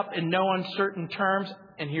shut up in no uncertain terms.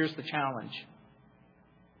 And here's the challenge.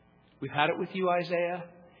 We've had it with you, Isaiah.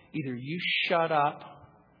 Either you shut up,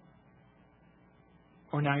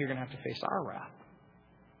 or now you're going to have to face our wrath.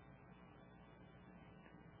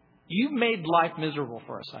 You've made life miserable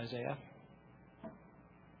for us, Isaiah.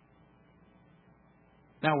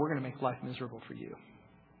 Now we're going to make life miserable for you.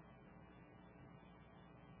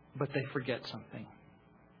 But they forget something.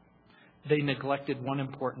 They neglected one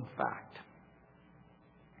important fact.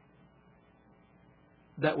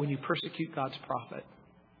 That when you persecute God's prophet,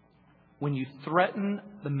 when you threaten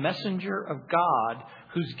the messenger of God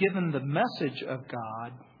who's given the message of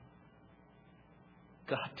God,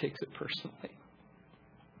 God takes it personally.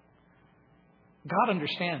 God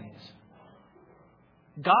understands.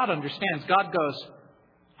 God understands. God goes,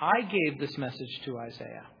 I gave this message to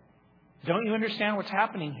Isaiah. Don't you understand what's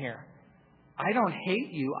happening here? I don't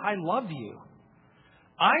hate you. I love you.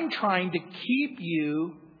 I'm trying to keep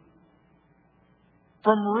you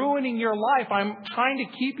from ruining your life. I'm trying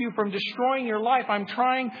to keep you from destroying your life. I'm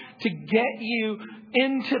trying to get you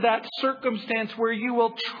into that circumstance where you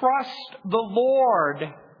will trust the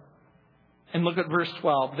Lord. And look at verse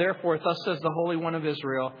 12. Therefore, thus says the Holy One of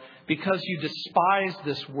Israel, because you despise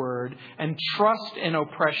this word and trust in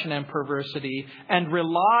oppression and perversity and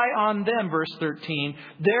rely on them, verse 13,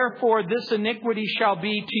 therefore this iniquity shall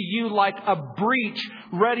be to you like a breach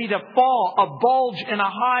ready to fall, a bulge in a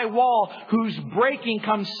high wall whose breaking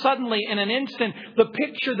comes suddenly in an instant. The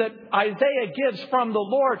picture that Isaiah gives from the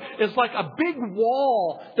Lord is like a big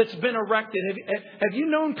wall that's been erected. Have you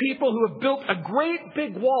known people who have built a great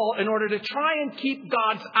big wall in order to try and keep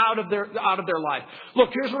God out of their life?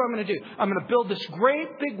 Look, here's what I'm going to do. I'm going to build this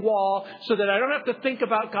great big wall so that I don't have to think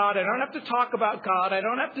about God. I don't have to talk about God. I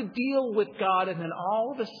don't have to deal with God. And then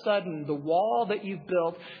all of a sudden, the wall that you've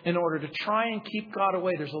built in order to try and keep God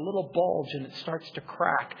away, there's a little bulge and it starts to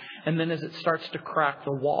crack. And then as it starts to crack,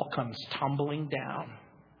 the wall comes tumbling down.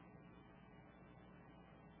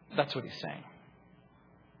 That's what he's saying.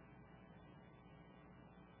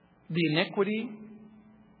 The iniquity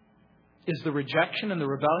is the rejection and the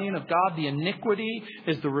rebellion of God. The iniquity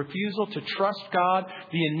is the refusal to trust God.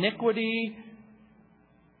 The iniquity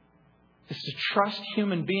is to trust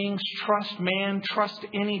human beings, trust man, trust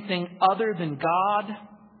anything other than God.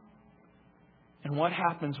 And what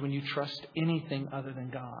happens when you trust anything other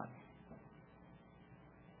than God?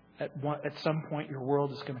 At some point, your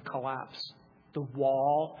world is going to collapse. The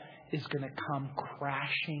wall is going to come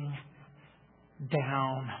crashing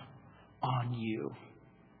down on you.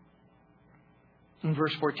 In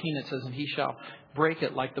verse 14 it says, and he shall break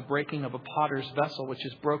it like the breaking of a potter's vessel, which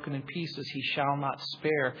is broken in pieces, he shall not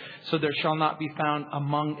spare. So there shall not be found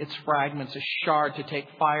among its fragments a shard to take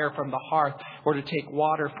fire from the hearth or to take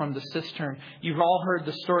water from the cistern. You've all heard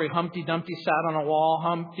the story. Humpty Dumpty sat on a wall.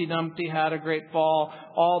 Humpty Dumpty had a great fall.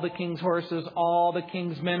 All the king's horses, all the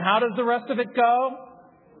king's men. How does the rest of it go?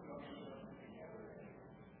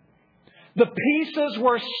 The pieces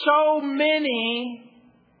were so many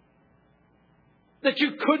that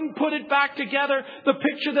you couldn't put it back together. The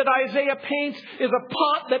picture that Isaiah paints is a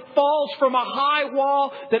pot that falls from a high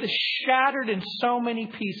wall that is shattered in so many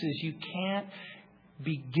pieces you can't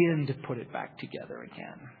begin to put it back together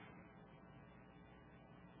again.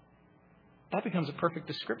 That becomes a perfect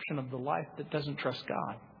description of the life that doesn't trust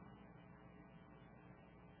God.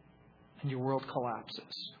 And your world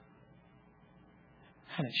collapses.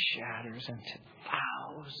 And it shatters into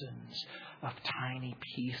thousands of tiny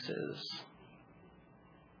pieces.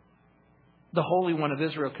 The Holy One of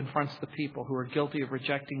Israel confronts the people who are guilty of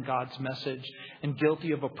rejecting God's message and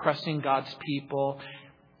guilty of oppressing God's people.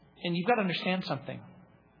 And you've got to understand something.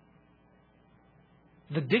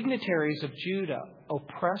 The dignitaries of Judah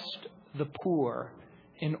oppressed the poor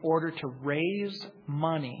in order to raise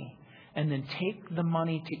money and then take the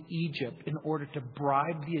money to Egypt in order to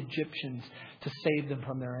bribe the Egyptians to save them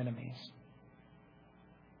from their enemies.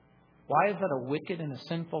 Why is that a wicked and a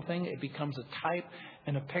sinful thing? It becomes a type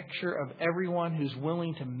and a picture of everyone who's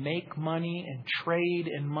willing to make money and trade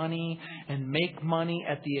in money and make money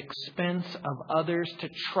at the expense of others, to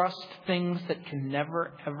trust things that can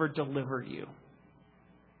never, ever deliver you.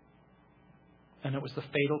 And it was the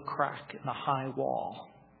fatal crack in the high wall.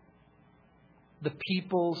 The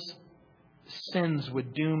people's sins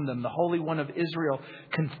would doom them. The Holy One of Israel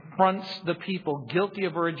confronts the people guilty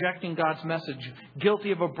of rejecting God's message,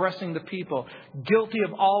 guilty of oppressing the people, guilty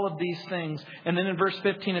of all of these things. And then in verse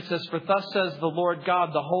 15 it says, for thus says the Lord God,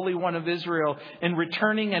 the Holy One of Israel, in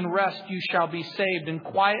returning and rest you shall be saved, in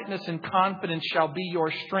quietness and confidence shall be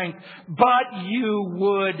your strength, but you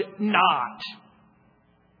would not.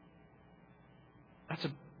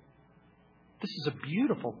 This is a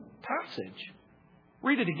beautiful passage.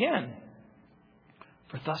 Read it again.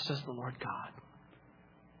 For thus says the Lord God,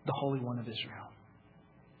 the Holy One of Israel,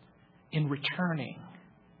 in returning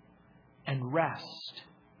and rest,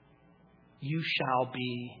 you shall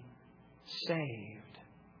be saved.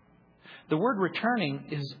 The word returning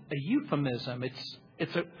is a euphemism.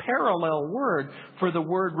 It's a parallel word for the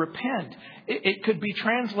word repent. It could be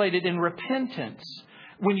translated in repentance.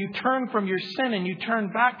 When you turn from your sin and you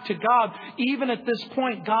turn back to God, even at this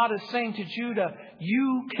point, God is saying to Judah,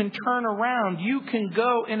 you can turn around. You can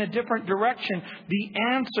go in a different direction.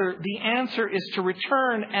 The answer is to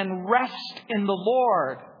return and rest in the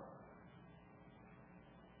Lord.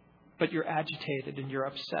 but you're agitated and you're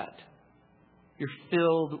upset. You're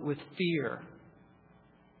filled with fear.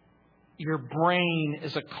 Your brain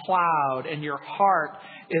is a cloud and your heart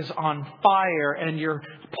is on fire and your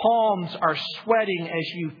palms are sweating as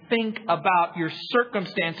you think about your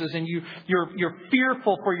circumstances, and you're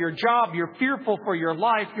fearful for your job, you're fearful for your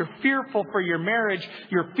life, you're fearful for your marriage,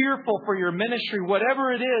 you're fearful for your ministry,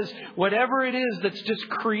 whatever it is that's just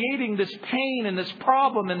creating this pain and this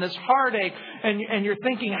problem and this heartache, and you're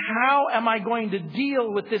thinking, how am I going to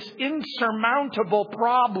deal with this insurmountable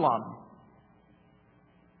problem?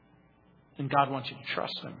 And God wants you to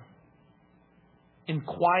trust Him. In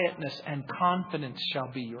quietness and confidence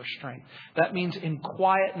shall be your strength. That means in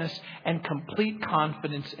quietness and complete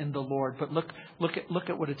confidence in the Lord. But look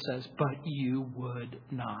at what it says. But you would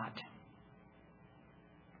not.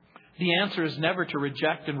 The answer is never to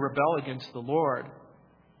reject and rebel against the Lord.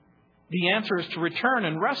 The answer is to return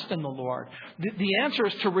and rest in the Lord. The answer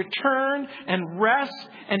is to return and rest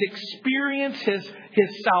and experience His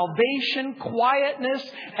salvation, quietness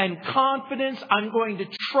and confidence. I'm going to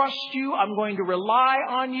trust You. I'm going to rely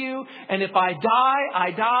on You. And if I die,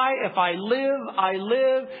 I die. If I live, I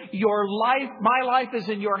live. Your life, my life is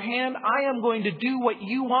in Your hand. I am going to do what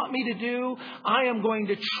You want me to do. I am going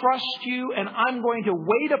to trust You, and I'm going to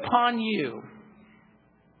wait upon You.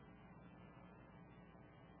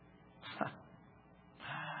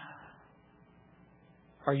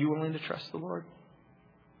 Are you willing to trust the Lord?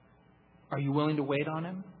 Are you willing to wait on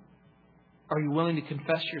Him? Are you willing to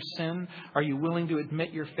confess your sin? Are you willing to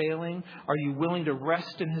admit your failing? Are you willing to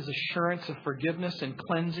rest in His assurance of forgiveness and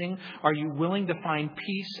cleansing? Are you willing to find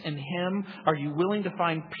peace in Him? Are you willing to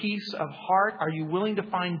find peace of heart? Are you willing to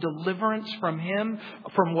find deliverance from Him,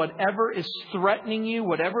 from whatever is threatening you,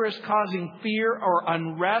 whatever is causing fear or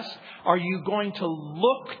unrest? Are you going to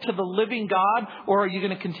look to the living God, or are you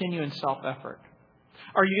going to continue in self-effort?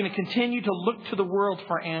 Are you going to continue to look to the world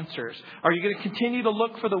for answers? Are you going to continue to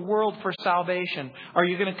look for the world for salvation? Are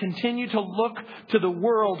you going to continue to look to the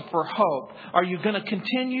world for hope? Are you going to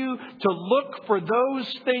continue to look for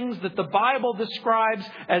those things that the Bible describes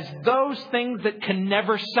as those things that can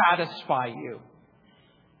never satisfy you?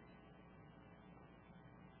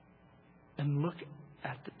 And look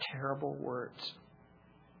at the terrible words.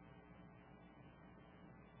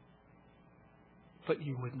 But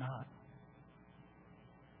you would not.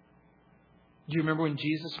 Do you remember when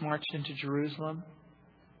Jesus marched into Jerusalem?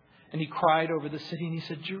 And He cried over the city and He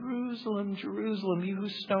said, Jerusalem, Jerusalem, you who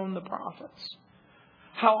stoned the prophets.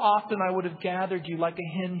 How often I would have gathered you like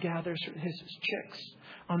a hen gathers his chicks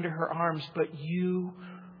under her arms, but you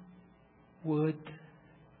would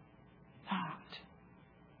not.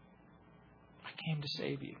 I came to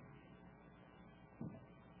save you.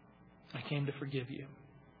 I came to forgive you.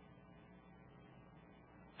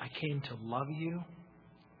 I came to love you.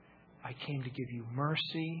 I came to give you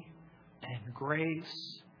mercy and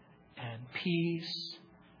grace and peace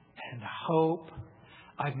and hope.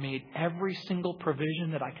 I've made every single provision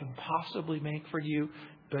that I can possibly make for you,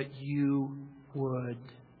 but you would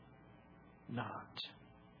not.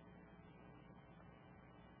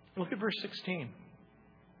 Look at verse 16.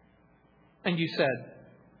 And you said,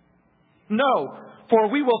 no, for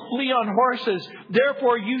we will flee on horses.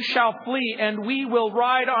 Therefore you shall flee, and we will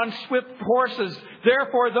ride on swift horses.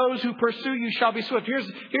 Therefore those who pursue you shall be swift.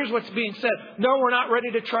 Here's what's being said. No, we're not ready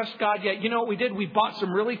to trust God yet. You know what we did? We bought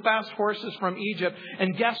some really fast horses from Egypt.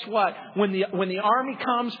 And guess what? When the army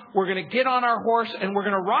comes, we're going to get on our horse and we're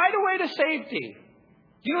going to ride away to safety.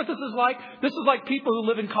 Do you know what this is like? This is like people who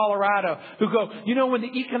live in Colorado who go, you know, when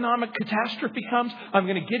the economic catastrophe comes, I'm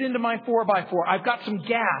going to get into my 4x4. I've got some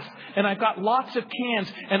gas and I've got lots of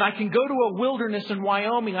cans and I can go to a wilderness in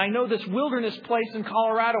Wyoming. I know this wilderness place in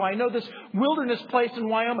Colorado. I know this wilderness place in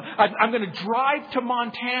Wyoming. I'm going to drive to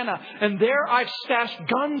Montana, and there I've stashed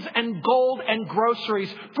guns and gold and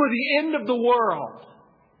groceries for the end of the world.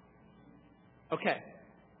 Okay.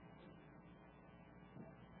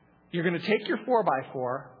 You're going to take your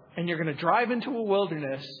 4x4 and you're going to drive into a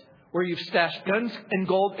wilderness where you've stashed guns and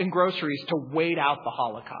gold and groceries to wait out the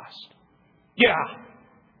Holocaust. Yeah.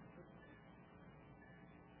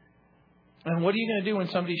 And what are you going to do when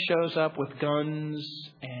somebody shows up with guns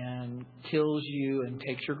and kills you and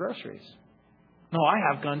takes your groceries? No, I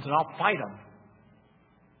have guns and I'll fight them.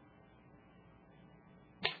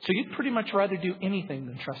 So you'd pretty much rather do anything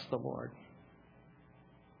than trust the Lord.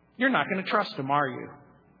 You're not going to trust Him, are you?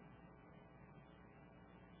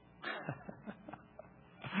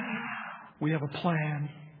 We have a plan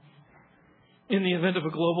in the event of a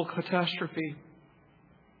global catastrophe.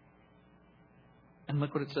 And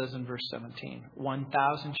look what it says in verse 17.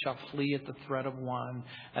 1,000 shall flee at the threat of one.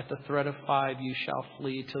 At the threat of 5 you shall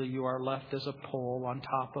flee till you are left as a pole on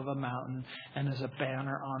top of a mountain and as a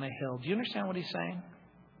banner on a hill. Do you understand what he's saying?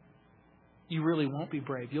 You really won't be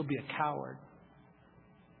brave. You'll be a coward.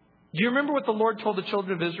 Do you remember what the Lord told the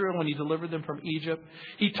children of Israel when He delivered them from Egypt?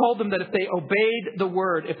 He told them that if they obeyed the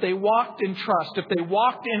word, if they walked in trust, if they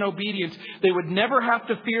walked in obedience, they would never have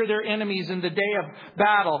to fear their enemies in the day of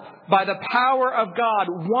battle. By the power of God,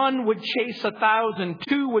 1 would chase 1,000,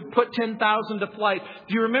 2 would put 10,000 to flight.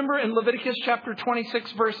 Do you remember in Leviticus chapter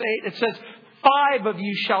 26, verse 8, it says, 5 of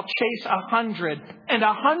you shall chase 100, and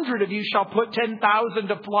 100 of you shall put 10,000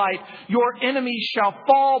 to flight. Your enemies shall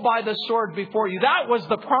fall by the sword before you. That was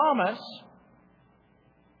the promise.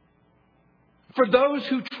 For those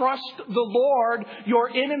who trust the Lord,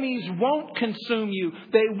 your enemies won't consume you.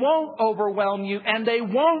 They won't overwhelm you, and they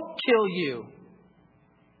won't kill you.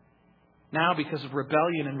 Now, because of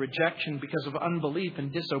rebellion and rejection, because of unbelief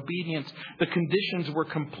and disobedience, the conditions were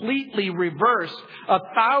completely reversed.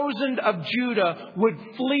 1,000 of Judah would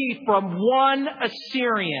flee from 1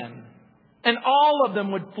 Assyrian, and all of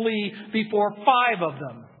them would flee before 5 of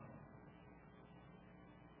them.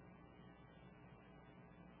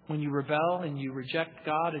 When you rebel and you reject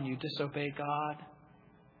God and you disobey God,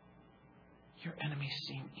 your enemies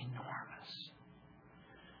seem enormous,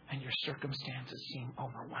 and your circumstances seem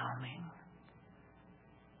overwhelming.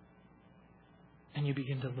 And you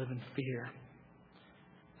begin to live in fear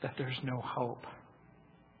that there's no hope.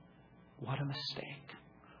 What a mistake.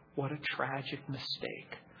 What a tragic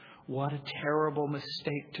mistake. What a terrible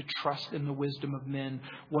mistake to trust in the wisdom of men.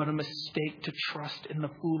 What a mistake to trust in the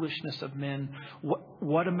foolishness of men.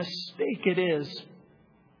 What a mistake it is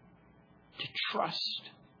to trust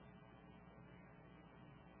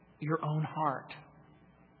your own heart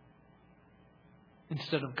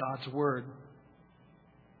instead of God's Word.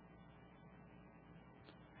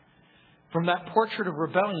 From that portrait of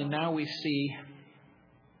rebellion, now we see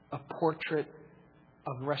a portrait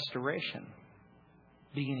of restoration,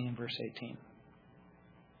 beginning in verse 18.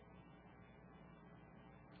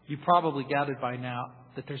 You probably gathered by now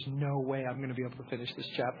that there's no way I'm going to be able to finish this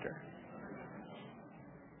chapter.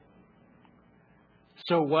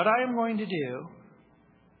 So what I am going to do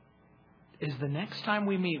is the next time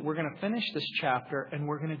we meet, we're going to finish this chapter and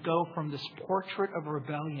we're going to go from this portrait of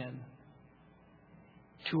rebellion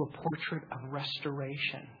to a portrait of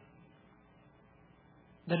restoration.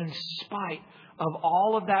 That in spite of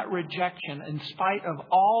all of that rejection, in spite of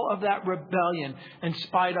all of that rebellion, in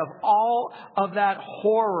spite of all of that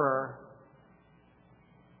horror,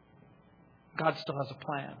 God still has a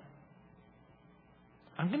plan.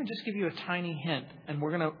 I'm going to just give you a tiny hint, and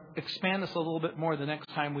we're going to expand this a little bit more the next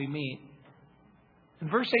time we meet. In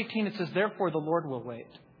verse 18 it says, "Therefore the Lord will wait,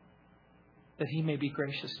 that He may be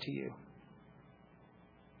gracious to you."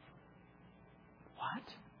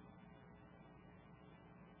 What?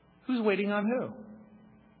 Who's waiting on who?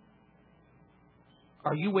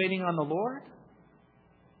 Are you waiting on the Lord?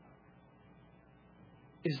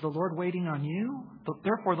 Is the Lord waiting on you?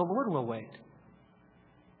 Therefore, the Lord will wait.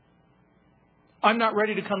 I'm not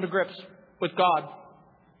ready to come to grips with God.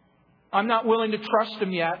 I'm not willing to trust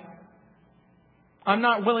Him yet. I'm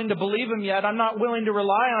not willing to believe Him yet. I'm not willing to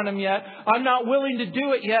rely on Him yet. I'm not willing to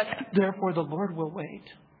do it yet. Therefore, the Lord will wait.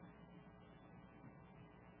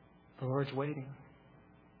 The Lord's waiting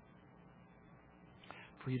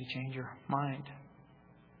for you to change your mind,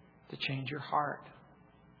 to change your heart.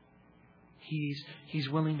 He's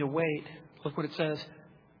willing to wait. Look what it says.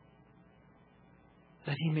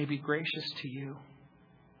 That He may be gracious to you.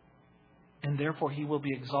 And therefore He will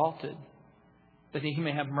be exalted. That He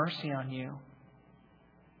may have mercy on you.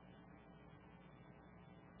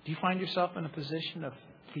 Do you find yourself in a position of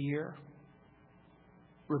fear,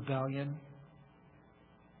 rebellion,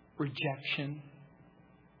 rejection,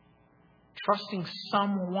 trusting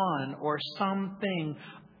someone or something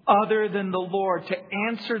other than the Lord to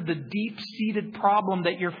answer the deep-seated problem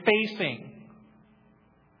that you're facing?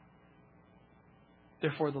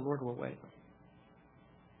 Therefore, the Lord will wait.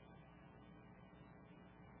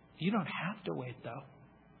 You don't have to wait, though.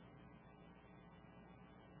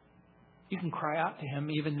 You can cry out to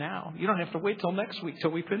Him even now. You don't have to wait till next week,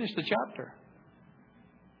 till we finish the chapter.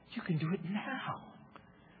 You can do it now.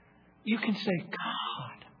 You can say,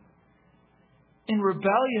 God, in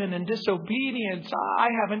rebellion and disobedience, I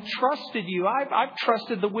haven't trusted You. I've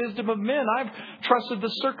trusted the wisdom of men. I've trusted the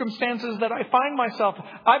circumstances that I find myself.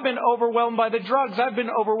 I've been overwhelmed by the drugs. I've been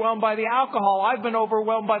overwhelmed by the alcohol. I've been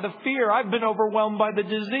overwhelmed by the fear. I've been overwhelmed by the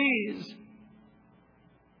disease.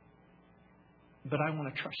 But I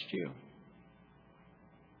want to trust You.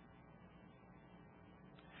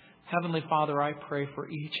 Heavenly Father, I pray for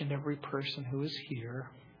each and every person who is here.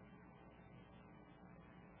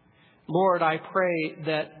 Lord, I pray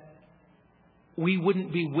that we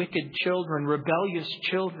wouldn't be wicked children, rebellious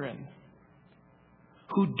children,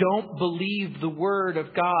 who don't believe the Word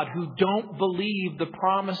of God, who don't believe the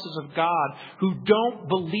promises of God, who don't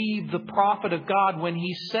believe the prophet of God when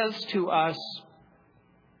he says to us,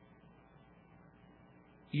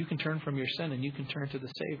 you can turn from your sin and you can turn to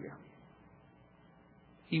the Savior.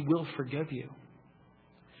 He will forgive you.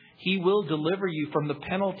 He will deliver you from the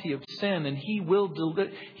penalty of sin, and He will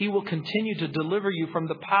continue to deliver you from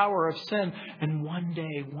the power of sin. And one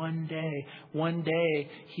day,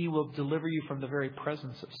 He will deliver you from the very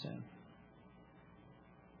presence of sin.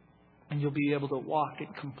 And you'll be able to walk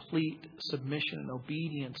in complete submission and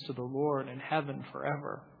obedience to the Lord in heaven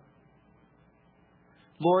forever.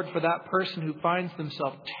 Lord, for that person who finds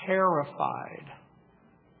themselves terrified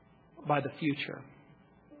by the future,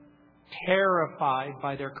 terrified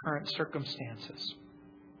by their current circumstances,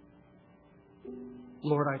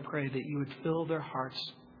 Lord, I pray that you would fill their hearts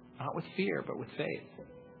not with fear, but with faith.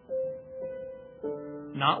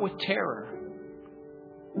 Not with terror,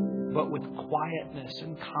 but with quietness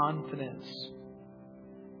and confidence.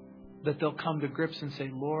 That they'll come to grips and say,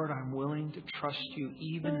 Lord, I'm willing to trust you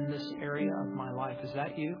even in this area of my life. Is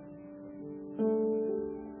that you?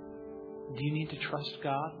 Do you need to trust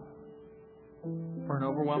God for an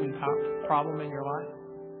overwhelming problem in your life?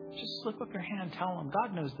 Just slip up your hand. Tell Him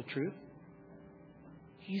God knows the truth.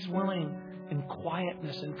 He's willing in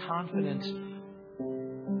quietness and confidence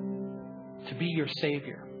to be your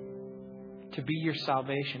Savior, to be your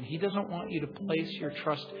salvation. He doesn't want you to place your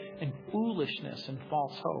trust in foolishness and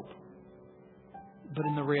false hope, but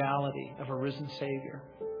in the reality of a risen Savior.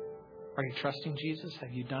 Are you trusting Jesus?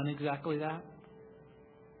 Have you done exactly that?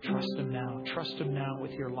 Trust Him now. Trust Him now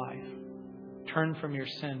with your life. Turn from your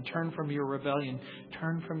sin. Turn from your rebellion.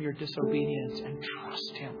 Turn from your disobedience and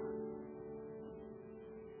trust Him.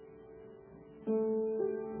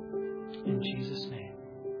 In Jesus' name.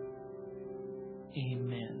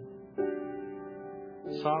 Amen.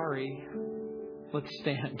 Sorry. Let's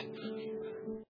stand.